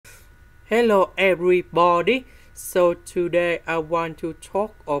Hello everybody. So today I want to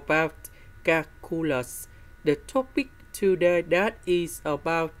talk about calculus. The topic today that is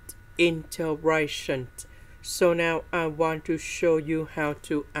about integration. So now I want to show you how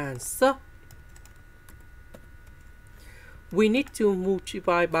to answer. We need to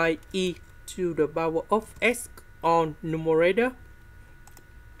multiply by e to the power of x on numerator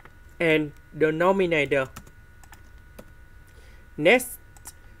and denominator. Next,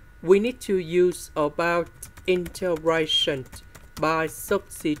 we need to use about integration by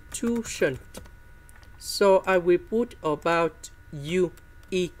substitution. So I will put about u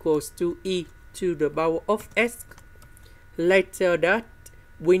equals to e to the power of x. Later that,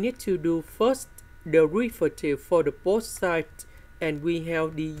 we need to do first the derivative for the both sides, and we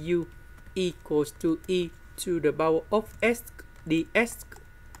have the u equals to e to the power of x dx.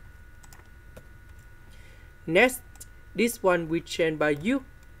 Next, this one we change by u.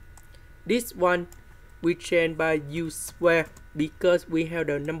 This one we change by u square because we have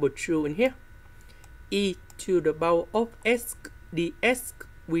the number 2 in here. E to the power of x dx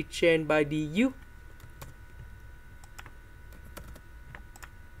we change by du.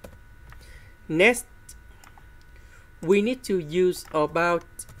 Next, we need to use about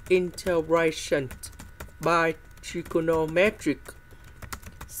integration by trigonometric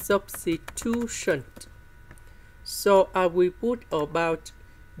substitution. So I will put about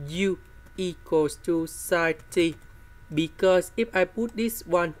u equals to sine t, because if I put this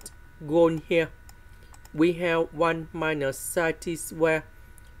one gone here, we have 1 minus sine t square.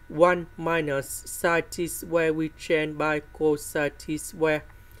 1 minus sine t square we change by cosine t square,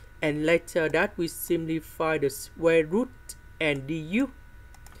 and later that we simplify the square root and du.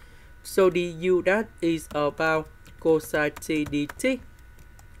 So du that is about cosine t dt.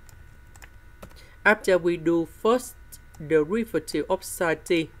 After we do first the derivative of sine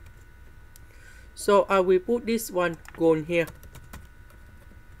t, so I will put this one gone here,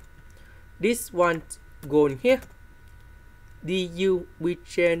 this one gone here. Du we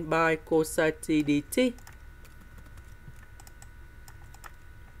change by cosine t dt.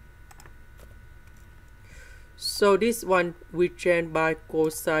 So this one we change by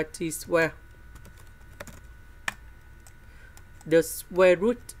cosine t square. The square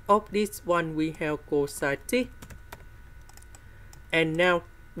root of this one we have cosine t. And now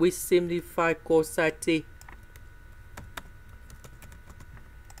we simplify cosine t.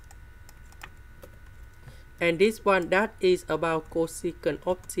 And this one that is about cosecant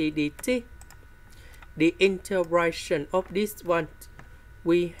of t dt. The integration of this one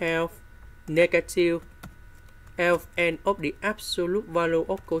we have negative ln of the absolute value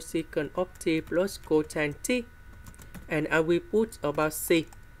of cosecant of t plus cotan t. And I will put about c.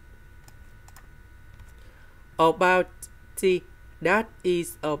 About t that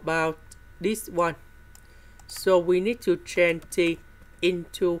is about this one. So we need to change t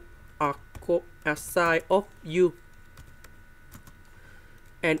into a sine of u.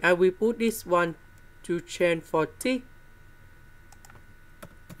 And I will put this one to change for t.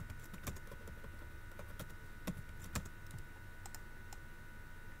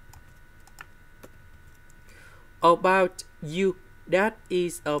 About u that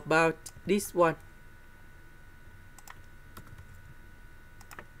is about this one.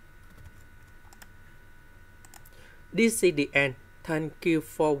 This is the end. Thank you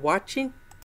for watching.